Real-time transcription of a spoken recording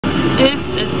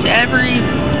every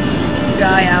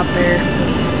guy out there.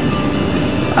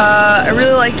 I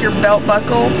really like your belt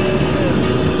buckle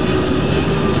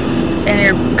and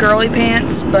your girly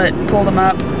pants, but pull them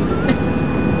up.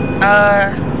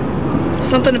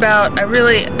 Something about, I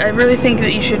really think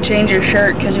that you should change your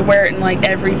shirt because you wear it in like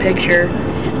every picture,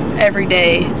 every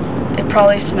day. It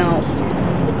probably smells.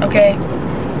 Okay?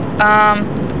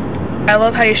 I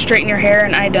love how you straighten your hair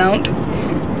and I don't.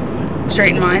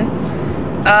 Straighten mine.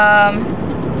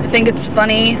 I think it's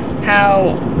funny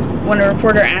how when a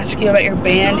reporter asks you about your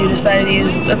band, you decide to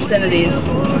use obscenities.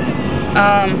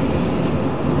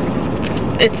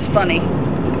 It's funny.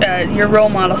 Your role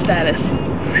model status.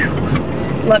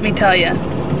 Let me tell you.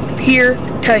 Here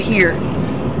to here.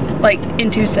 Like,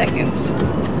 in 2 seconds.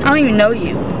 I don't even know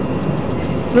you.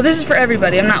 Well, this is for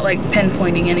everybody. I'm not, like,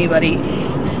 pinpointing anybody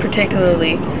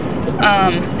particularly.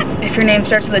 If your name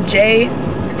starts with a J,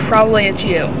 probably it's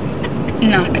you.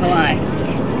 Not gonna lie.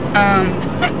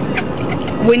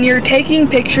 When you're taking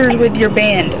pictures with your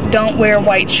band, don't wear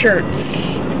white shirts.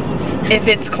 If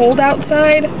it's cold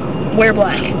outside, wear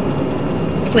black.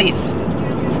 Please.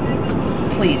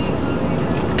 Please.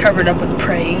 Covered up with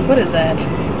praying. What is that?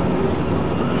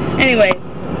 Anyway,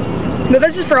 but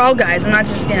this is for all guys. I'm not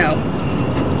just, you know,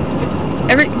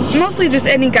 mostly just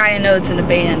any guy I know that's in a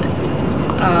band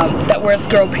that wears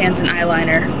girl pants and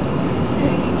eyeliner.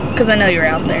 Because I know you're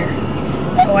out there.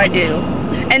 Oh, I do.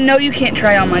 And no, you can't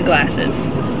try on my glasses.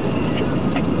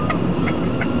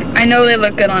 I know they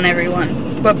look good on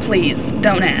everyone, but please,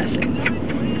 don't ask.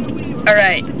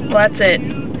 Alright, well that's it.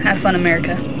 Have fun,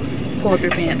 America. Pull up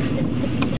your pants.